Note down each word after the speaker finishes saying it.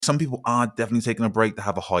Some people are definitely taking a break. They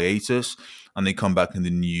have a hiatus and they come back in the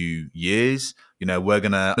new years. We're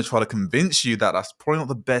going to try to convince you that that's probably not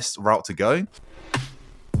the best route to go.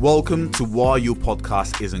 Welcome to Why Your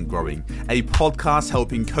Podcast Isn't Growing, a podcast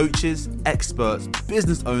helping coaches, experts,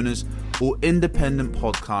 business owners, or independent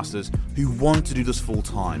podcasters who want to do this full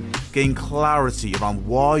time, gain clarity around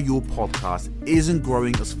why your podcast isn't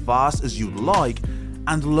growing as fast as you'd like,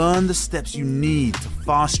 and learn the steps you need to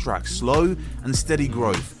fast track slow and steady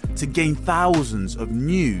growth to gain thousands of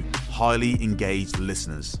new, highly engaged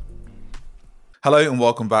listeners. Hello and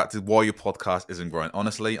welcome back to Why Your Podcast Isn't Growing.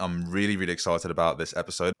 Honestly, I'm really excited about this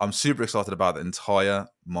episode. I'm super excited about the entire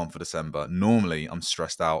month of December. Normally, I'm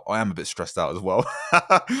stressed out. I am a bit stressed out as well,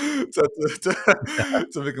 to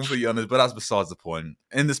be completely honest, but that's besides the point.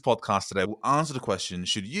 In this podcast today, we'll answer the question,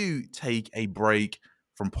 should you take a break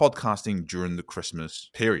from podcasting during the Christmas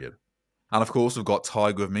period? And of course, we've got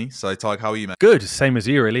Tig with me. So Tig, how are you, man? Good, same as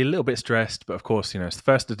you really. A little bit stressed, but of course, it's the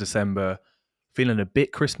 1st of December. Feeling a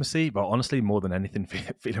bit Christmassy, but honestly, more than anything,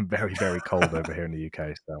 feeling very cold over here in the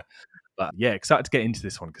UK. So, but yeah, excited to get into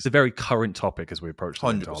this one because it's a very current topic as we approach the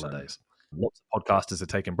winter holidays. Lots of podcasters are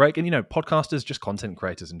taking a break, and podcasters, just content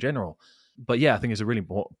creators in general. But yeah, I think it's a really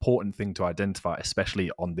important thing to identify,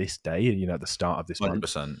 especially on this day, at the start of this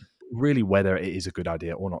 100%. month. Really, whether it is a good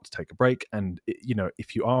idea or not to take a break, and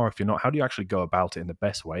if you are, if you're not, how do you actually go about it in the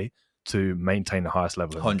best way to maintain the highest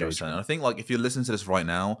level of 100%. engagement? And I think if you're listening to this right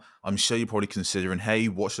now, I'm sure you're probably considering, hey,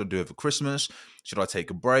 what should I do over Christmas? Should I take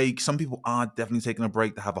a break? Some people are definitely taking a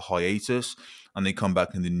break. They have a hiatus and they come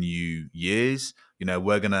back in the new years.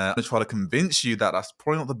 We're going to try to convince you that that's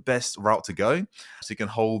probably not the best route to go. So you can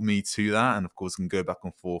hold me to that. And of course, we can go back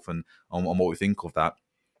and forth on what we think of that.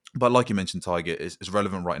 But like you mentioned, Tiger, it's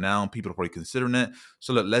relevant right now. People are probably considering it.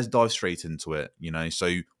 So look, let's dive straight into it.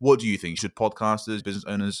 So what do you think? Should podcasters, business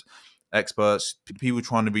owners, experts, people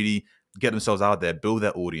trying to really get themselves out there, build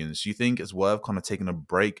their audience, do you think it's worth kind of taking a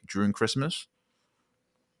break during Christmas?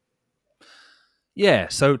 Yeah,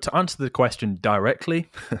 so to answer the question directly,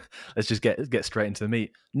 let's just get straight into the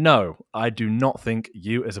meat. No, I do not think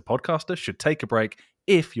you as a podcaster should take a break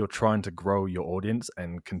if you're trying to grow your audience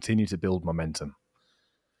and continue to build momentum.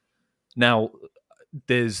 Now,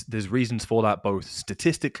 there's reasons for that, both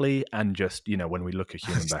statistically and just, when we look at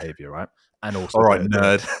human behavior, right? And also... All right,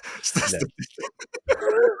 nerd.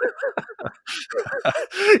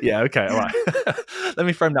 Yeah, okay, all right. Let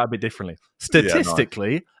me frame that a bit differently.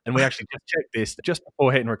 Statistically, nice. And we actually just checked this just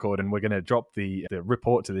before hitting record, and we're going to drop the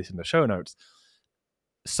report to this in the show notes.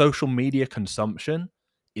 Social media consumption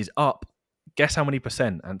is up. Guess how many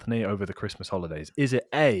percent, Anthony, over the Christmas holidays? Is it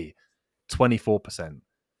A, 24%,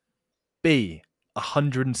 B,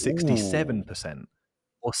 167%,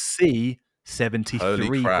 or C, 73%?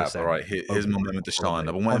 Holy crap. All right, here's my moment to shine.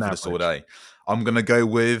 I've been waiting for this all day. I'm going to go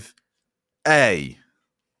with A.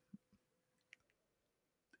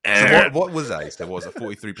 So what was A? So was it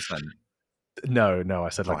 43%? No, I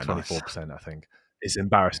said 24%, nice. I think. It's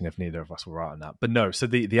embarrassing if neither of us were right on that. But no, so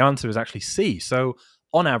the answer is actually C. So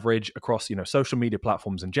on average, across social media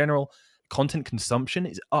platforms in general, content consumption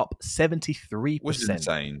is up 73%. Which is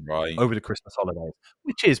insane, right? Over the Christmas holidays,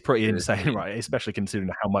 which is pretty insane, right? Especially considering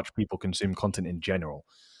how much people consume content in general.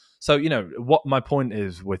 So, what my point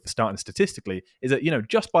is with starting statistically is that,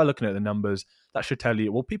 just by looking at the numbers, that should tell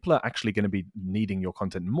you, well, people are actually going to be needing your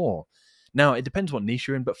content more. Now, it depends what niche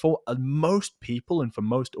you're in, but for most people and for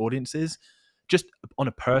most audiences, just on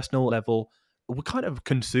a personal level, we're kind of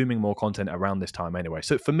consuming more content around this time anyway.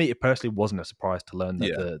 So for me, it personally wasn't a surprise to learn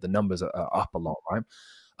that the numbers are up a lot, right?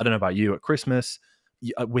 I don't know about you. At Christmas,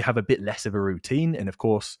 we have a bit less of a routine. And of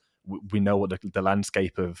course, we know what the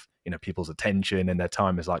landscape of people's attention and their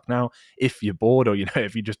time is like now. If you're bored or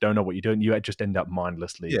if you just don't know what you're doing, you just end up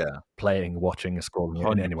mindlessly playing, watching, and scrolling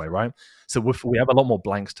in anyway, right? So we have a lot more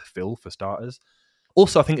blanks to fill for starters.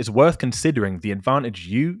 Also, I think it's worth considering the advantage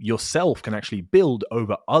you yourself can actually build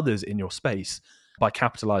over others in your space by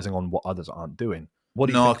capitalizing on what others aren't doing. What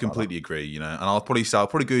do you think? I completely agree, and I'll probably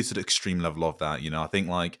go to the extreme level of that. I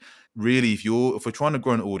think really if we're trying to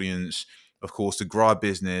grow an audience, of course, to grow our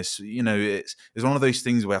business, it's one of those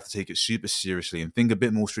things where we have to take it super seriously and think a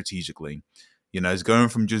bit more strategically. It's going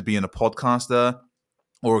from just being a podcaster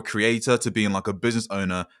or a creator to being like a business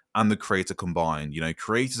owner and the creator combined.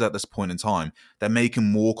 Creators at this point in time, they're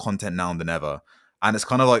making more content now than ever. And it's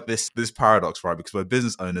kind of like this paradox, right? Because we're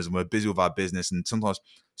business owners and we're busy with our business, and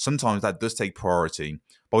sometimes that does take priority.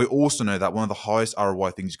 But we also know that one of the highest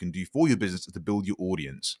ROI things you can do for your business is to build your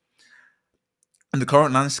audience. in the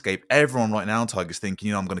current landscape, everyone right now, Tiger's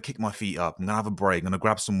thinking, I'm going to kick my feet up. I'm going to have a break. I'm going to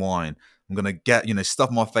grab some wine. I'm going to get, stuff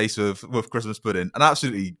my face with Christmas pudding, and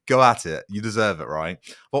absolutely go at it. You deserve it, right?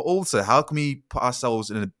 But also, how can we put ourselves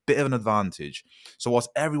in a bit of an advantage? So whilst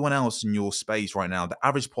everyone else in your space right now, the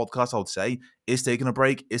average podcast, I would say, is taking a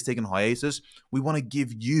break, is taking a hiatus, we want to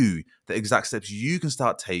give you the exact steps you can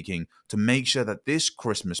start taking to make sure that this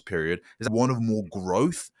Christmas period is one of more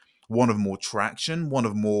growth, one of more traction, one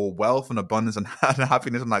of more wealth and abundance and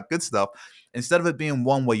happiness and that good stuff, instead of it being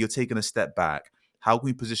one where you're taking a step back. How can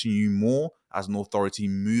we position you more as an authority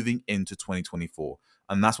moving into 2024?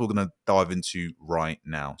 And that's what we're going to dive into right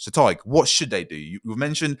now. So, Tyg, what should they do? You've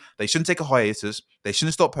mentioned they shouldn't take a hiatus. They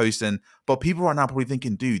shouldn't stop posting. But people right now probably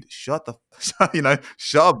thinking, dude, shut up, guys.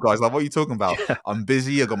 Like, what are you talking about? I'm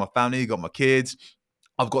busy. I got my family. I got my kids.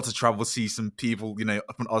 I've got to travel, see some people,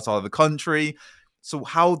 from outside of the country. So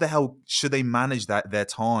how the hell should they manage their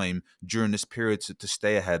time during this period to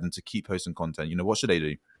stay ahead and to keep posting content? What should they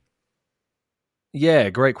do? Yeah,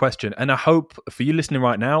 great question. And I hope for you listening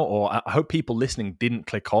right now, or I hope people listening didn't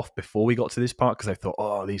click off before we got to this part because they thought,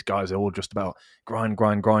 oh, these guys are all just about grind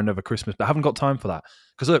over Christmas, but I haven't got time for that.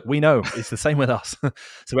 Because look, we know it's the same with us.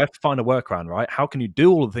 So we have to find a workaround, right? How can you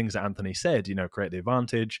do all the things that Anthony said, create the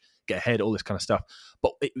advantage, get ahead, all this kind of stuff,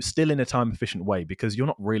 but it was still in a time efficient way, because you're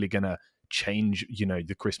not really going to change,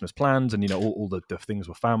 the Christmas plans and, all the things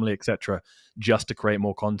with family, etc., just to create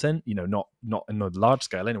more content, not in a large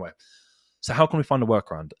scale anyway. So how can we find a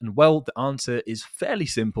workaround? And well, the answer is fairly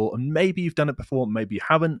simple. And maybe you've done it before, maybe you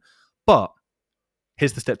haven't. But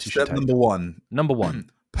here's the steps you should take. Number one. Number one.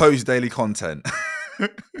 Post daily content.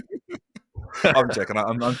 I'm checking.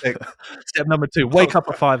 I'm taking. Step number two, wake up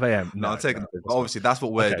at 5 a.m. No, I'm taking. Obviously, that's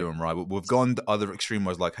what we're doing, right? We've gone the other extreme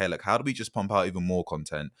was like, hey, look, how do we just pump out even more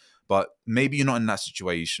content? But maybe you're not in that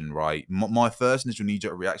situation, right? My first initial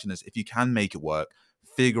knee-jerk reaction is, if you can make it work,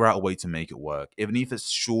 figure out a way to make it work. Even if it's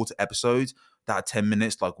short episodes that are 10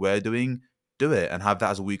 minutes like we're doing, do it and have that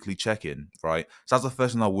as a weekly check-in, right? So that's the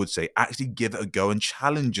first thing I would say. Actually give it a go and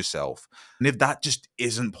challenge yourself. And if that just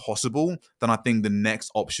isn't possible, then I think the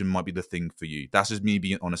next option might be the thing for you. That's just me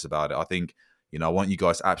being honest about it. I think, I want you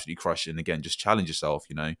guys to absolutely crush it. And again, just challenge yourself,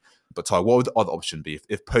 But Ty, what would the other option be?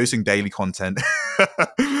 If posting daily content,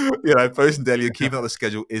 posting daily and keeping up the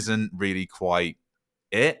schedule isn't really quite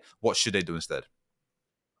it, what should they do instead?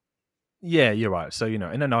 Yeah, you're right. So, in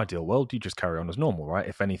an ideal world, you just carry on as normal, right?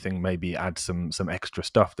 If anything, maybe add some extra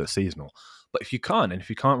stuff that's seasonal. But if you can't, and if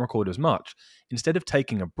you can't record as much, instead of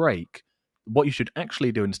taking a break, what you should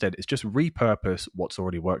actually do instead is just repurpose what's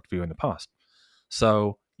already worked for you in the past.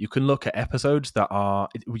 So you can look at episodes that are,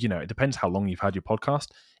 it depends how long you've had your podcast.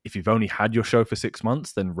 If you've only had your show for 6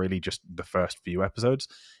 months, then really just the first few episodes.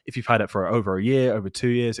 If you've had it for over a year, over 2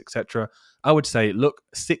 years, etc., I would say look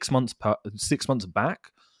 6 months 6 months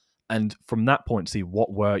back, and from that point, see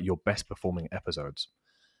what were your best performing episodes.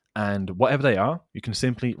 And whatever they are, you can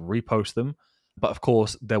simply repost them. But of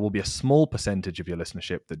course, there will be a small percentage of your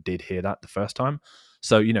listenership that did hear that the first time.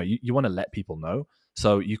 So, you want to let people know.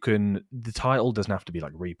 So the title doesn't have to be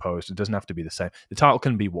like repost. It doesn't have to be the same. The title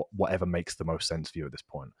can be whatever makes the most sense for you at this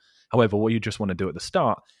point. However, what you just want to do at the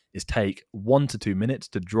start is take 1 to 2 minutes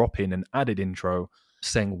to drop in an added intro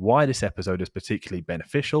saying why this episode is particularly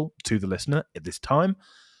beneficial to the listener at this time.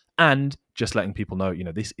 And just letting people know,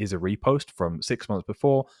 this is a repost from 6 months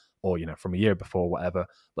before, or, from a year before, whatever.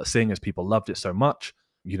 But seeing as people loved it so much,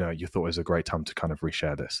 you thought it was a great time to kind of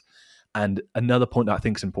reshare this. And another point that I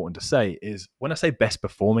think is important to say is when I say best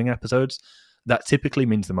performing episodes, that typically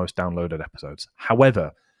means the most downloaded episodes.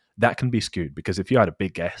 However, that can be skewed because if you had a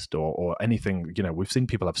big guest or anything, we've seen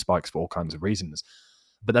people have spikes for all kinds of reasons,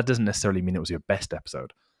 but that doesn't necessarily mean it was your best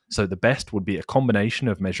episode. So the best would be a combination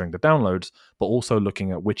of measuring the downloads, but also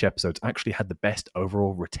looking at which episodes actually had the best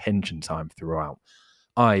overall retention time throughout,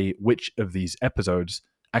 i.e., which of these episodes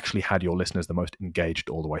actually had your listeners the most engaged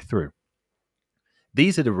all the way through.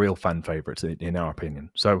 These are the real fan favorites in our opinion.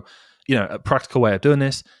 So, a practical way of doing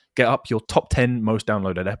this, get up your top 10 most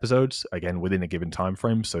downloaded episodes, again, within a given time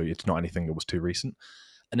frame, so it's not anything that was too recent.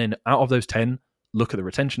 And then out of those 10, look at the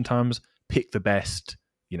retention times, pick the best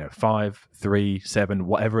 5, 3, 7,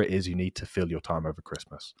 whatever it is you need to fill your time over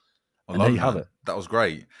Christmas. And there you have it. That was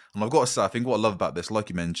great. And I've got to say, I think what I love about this, like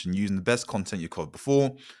you mentioned, using the best content you've covered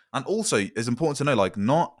before. And also, it's important to know,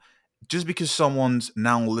 not just because someone's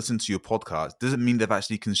now listened to your podcast doesn't mean they've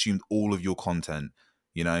actually consumed all of your content.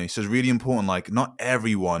 So it's really important, not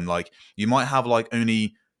everyone, you might have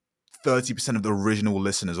only 30% of the original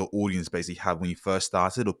listeners or audience basically have when you first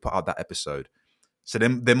started or put out that episode. So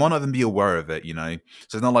they might not even be aware of it, So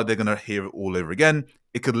it's not like they're going to hear it all over again.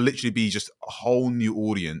 It could literally be just a whole new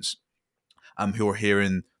audience. who are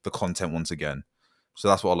hearing the content once again. So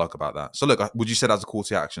that's what I like about that. So look, would you say that's a call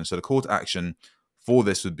to action? So the call to action for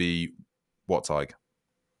this would be what, Tig?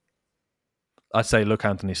 I'd say, look,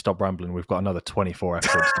 Anthony, stop rambling. We've got another 24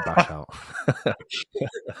 episodes to bash out.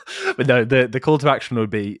 But no, the call to action would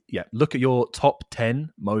be, look at your top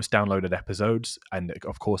 10 most downloaded episodes. And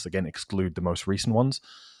of course, again, exclude the most recent ones.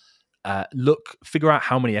 Figure out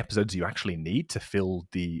how many episodes you actually need to fill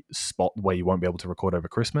the spot where you won't be able to record over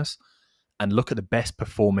Christmas. And look at the best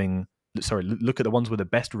performing, look at the ones with the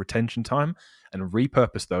best retention time and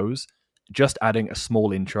repurpose those, just adding a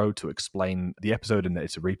small intro to explain the episode and that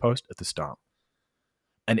it's a repost at the start.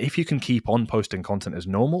 And if you can keep on posting content as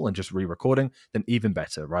normal and just re-recording, then even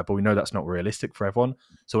better, right? But we know that's not realistic for everyone.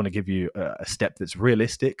 So I want to give you a step that's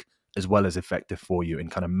realistic as well as effective for you in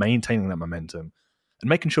kind of maintaining that momentum and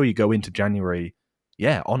making sure you go into January,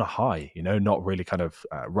 on a high, not really kind of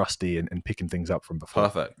rusty and picking things up from before.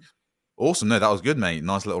 Perfect. Awesome. No, that was good, mate.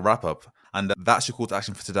 Nice little wrap up. And that's your call to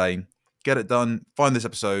action for today. Get it done. Find this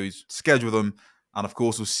episode, schedule them. And of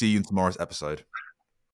course, we'll see you in tomorrow's episode.